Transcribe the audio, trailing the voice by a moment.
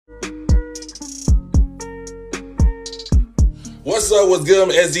What's up? What's good?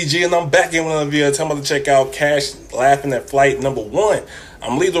 I'm SDG, and I'm back in with another video. Tell me to check out Cash Laughing at Flight number 1. I'm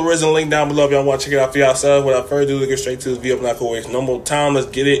gonna leave the original link down below if y'all want to check it out for yourself. Without further ado, let's get straight to this video. I'm not gonna waste no more time.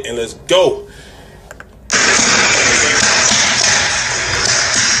 Let's get it and let's go.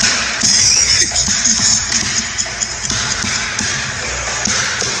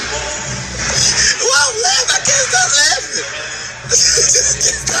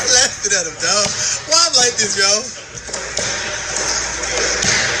 Stop laughing at him, dog. Why I'm like this, yo?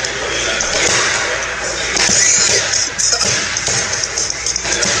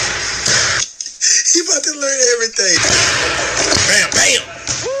 He about to learn everything. Bam, bam.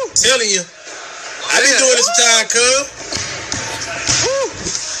 Woo. Telling you. I been doing this time, cuz.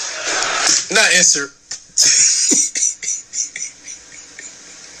 Not insert.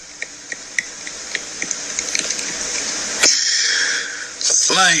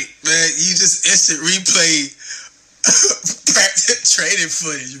 Like, man, you just instant replay practice training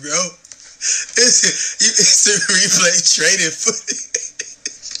footage, bro. You instant replay training footage.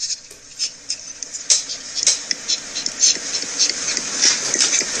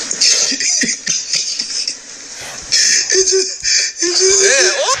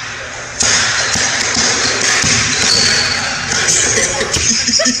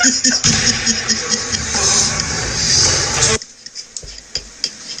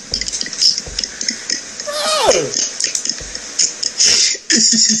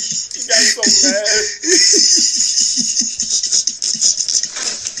 You got me so mad.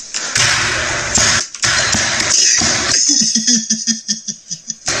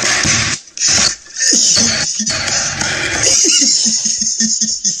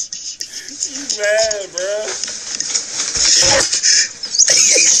 He's mad, bro.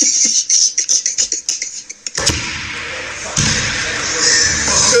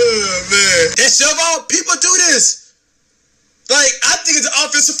 Oh, man. That's your fault. People do this. Like, I think it's an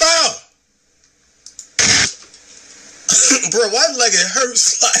offensive foul. Bro, why like it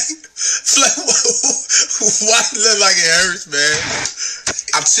hurts? Why it look like it hurts, man?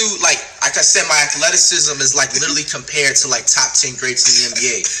 I'm too, like I said, my athleticism is like literally compared to like top 10 greats in the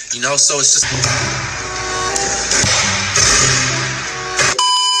NBA. You know, so it's just...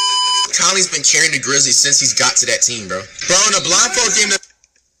 Conley's been carrying the Grizzlies since he's got to that team, bro. Bro, in a blindfold game...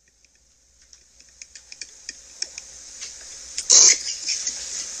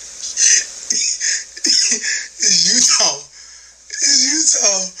 It's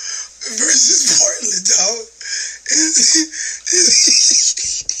Utah versus Portland, dog.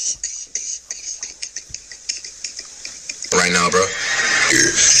 Right now, bro.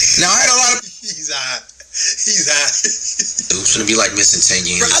 Now, I had a lot of... He's hot. He's hot. It's gonna be like missing 10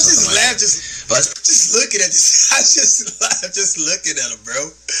 games. Bro, I just laughed just looking at this. I just laughed just looking at him, bro.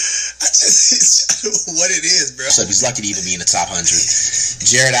 I don't know what it is, bro. So he's lucky to even be in the top 100.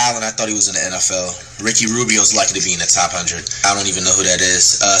 Jared Allen, I thought he was in the NFL. Ricky Rubio's lucky to be in the top 100. I don't even know who that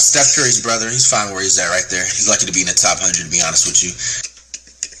is. Steph Curry's brother, he's fine where he's at right there. He's lucky to be in the top 100, to be honest with you.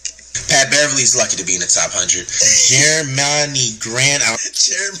 Pat Beverly's lucky to be in the top 100. Jeremy Grant.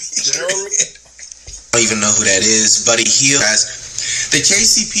 Jeremy. I don't even know who that is. Buddy Hield. The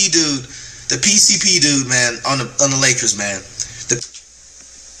KCP dude, the PCP dude, man, on the Lakers, man.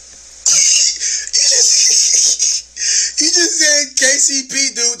 You just said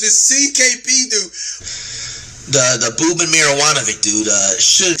KCP dude, the CKP dude. The Boobin Miroanovic dude,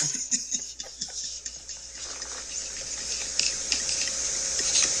 should...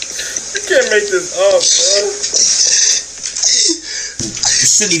 You can't make this up, bro. You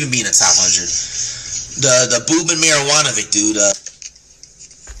shouldn't even be in the top 100. The Boobin Miroanovic dude,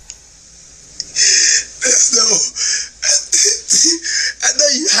 That's no... I know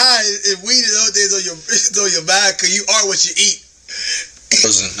you high and weed and all days on your mind because you are what you eat.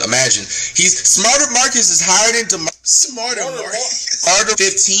 Imagine. Smarter Marcus is higher than Smarter Marcus. Smarter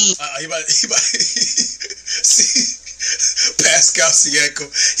 15. He about see, Pascal Siakam.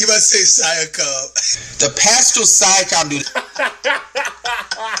 He about to say Siakam. The Pascal Siakam dude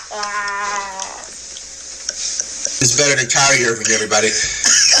is better than Kyrie Irving, everybody.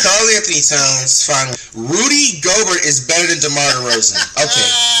 Karl Anthony Towns, finally. Rudy Gobert is better than DeMar DeRozan. Okay.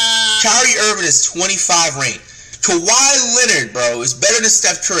 Kyrie Irving is 25 ranked. Kawhi Leonard, bro, is better than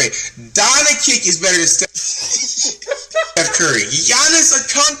Steph Curry. Donna Kick is better than Steph Curry. Giannis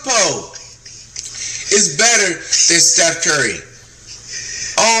Antetokounmpo is better than Steph Curry.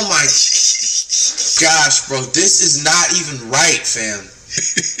 Oh my gosh, bro. This is not even right, fam.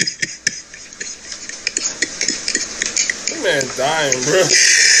 That man dying, bro.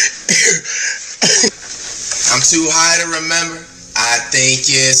 I'm too high to remember. I think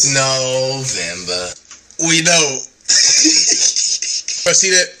it's November. We know. I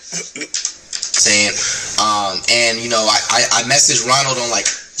see that. Saying, and you know, I messaged Ronald on like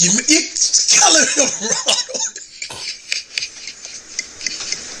you calling him Ronald.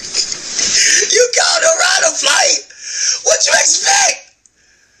 You called him Ronald, Flight. What you expect?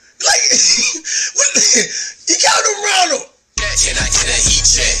 Like, what? You called him Ronald. Can I get a heat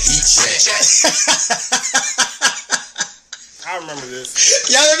check? Heat check. I remember this.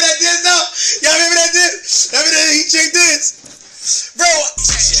 Y'all remember that disc though? Y'all remember that disc? Remember that heat check disc? Bro.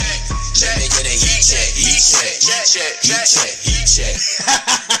 Let me get a heat check. Heat check. Heat check. Heat check. Heat check.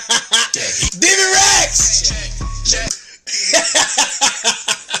 David Rex.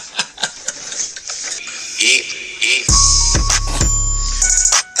 Eat.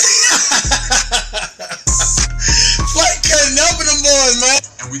 Flight cutting up in the boys, man.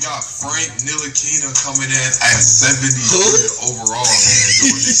 And we got Frank Ntilikina coming in at 73 overall, man,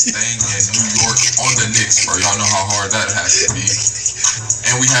 doing this thing in New York on the Knicks, bro. Y'all know how hard that has to be.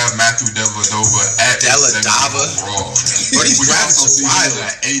 And we have Matthew Dellavedova at 70 overall. Bro, these We graphics also are see wild.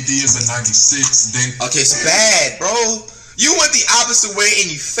 that AD is a 96. Then Okay, it's bad, bro. You went the opposite way and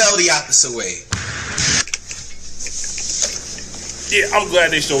you fell the opposite way. Yeah, I'm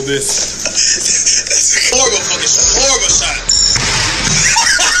glad they showed this. That's a horrible shot.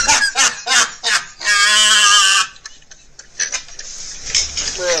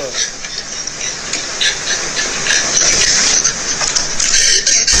 Bruh.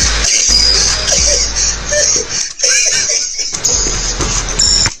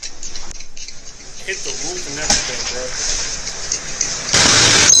 Hit the roof and everything, bro.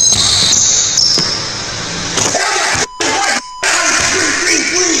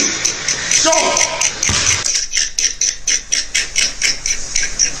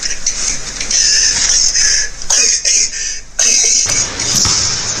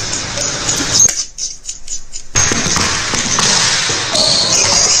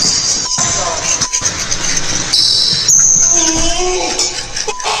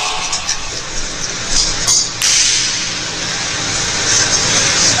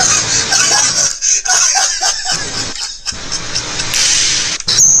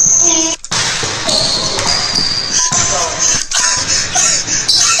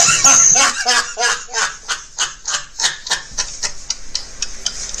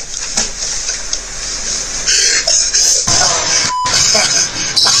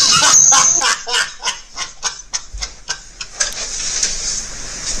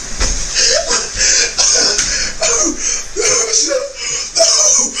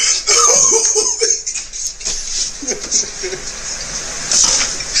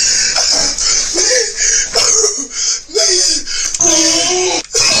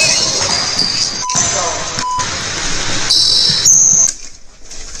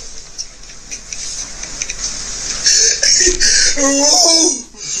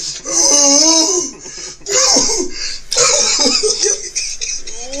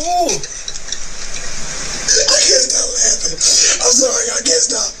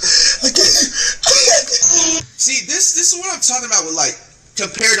 See, this is what I'm talking about with, like,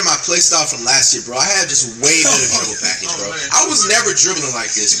 compared to my play style from last year, bro. I had just way better dribble package, bro. I was never dribbling like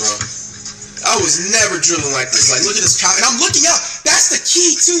this, bro. I was never dribbling like this. Like, look at this count. And I'm looking up. That's the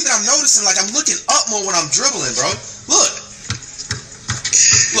key, too, that I'm noticing. Like, I'm looking up more when I'm dribbling, bro. Look.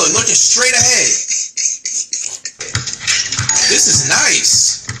 Look, looking straight ahead. This is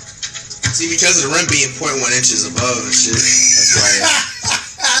nice. See, because of the rim being 0.1 inches above and shit. That's why.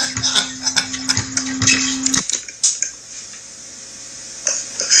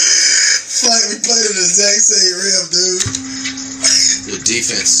 Like we played in the exact same rim, dude. Your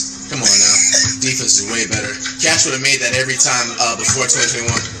defense. Come on now. Defense is way better. Cash would have made that every time before 2021.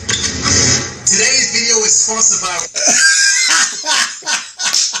 Today's video is sponsored by...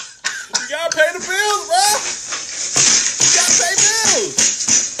 You gotta pay the bills, bro. You gotta pay bills.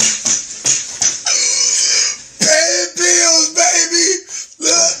 Pay bills, baby.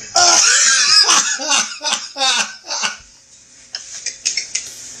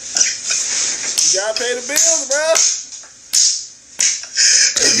 You gotta pay the bills, bro.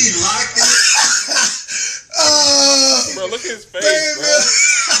 Is he locked in? Bro, look at his face, baby. bro.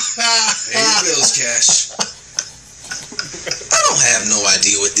 Pay your bills, Cash. I don't have no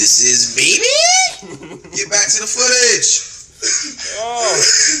idea what this is, baby. Get back to the footage. Oh.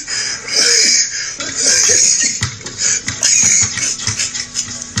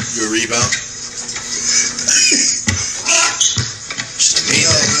 Good rebound. Should've made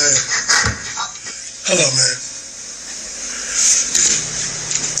that. Man. Hello, man.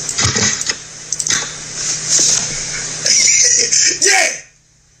 Yeah!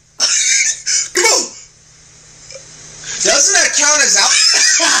 Come on! Doesn't that count as out?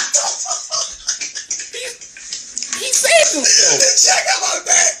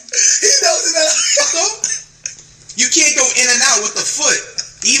 foot,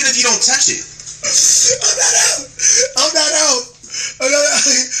 even if you don't touch it. I'm not out. I'm not out. I'm not out.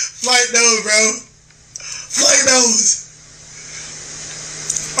 Flight nose, bro. Flight nose.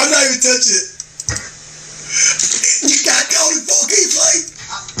 I'm not even touching it. You got called in 4K flight.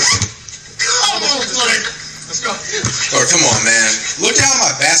 Come on, Flight. Let's go. Or come on, man. Look at how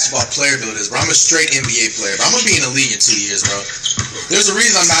my basketball player build is, bro. I'm a straight NBA player, bro. I'm gonna be in the league in 2 years, bro. There's a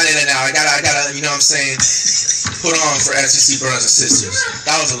reason I'm not in it now. I gotta, you know what I'm saying, put on for FCC brothers and sisters.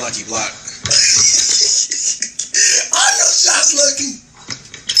 That was a lucky block. I know shots lucky.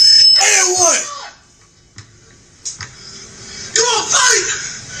 And one. Come on, fight.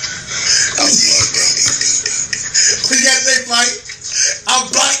 That was luck, bro. What you gotta say, fight?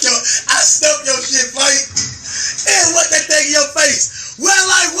 I stumped your shit, fight. And what that thing in your face? Well,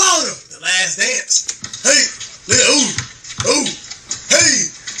 like water. The Last Dance. Hey, ooh, hey,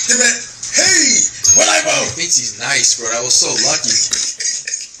 hey, what I vote? He thinks he's nice, bro. That was so lucky.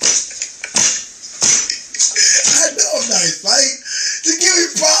 I know I'm nice, fight. Just give me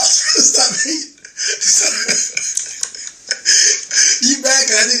props. Stop hating. You back?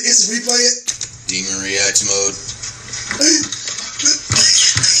 I didn't instant replay it. Demon react mode.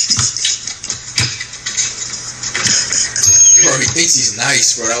 Bro, he thinks he's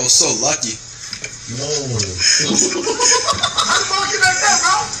nice, bro. That was so lucky. No. I'm looking at that,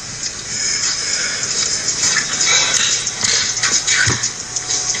 bro.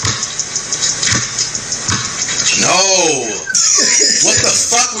 No. What the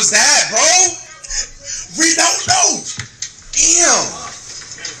fuck was that, bro? We don't know. Damn.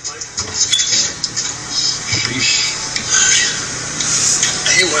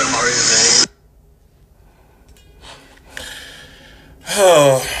 He went already, man.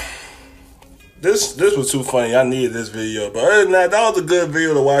 This was too funny. I needed this video. But other than that was a good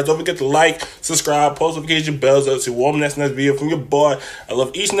video to watch. Don't forget to like, subscribe, post notification bells up to warm next video from your boy. I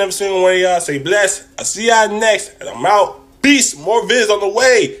love each and every single one of y'all. Say bless. I'll see y'all next. And I'm out. Peace. More vids on the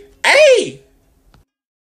way. Hey!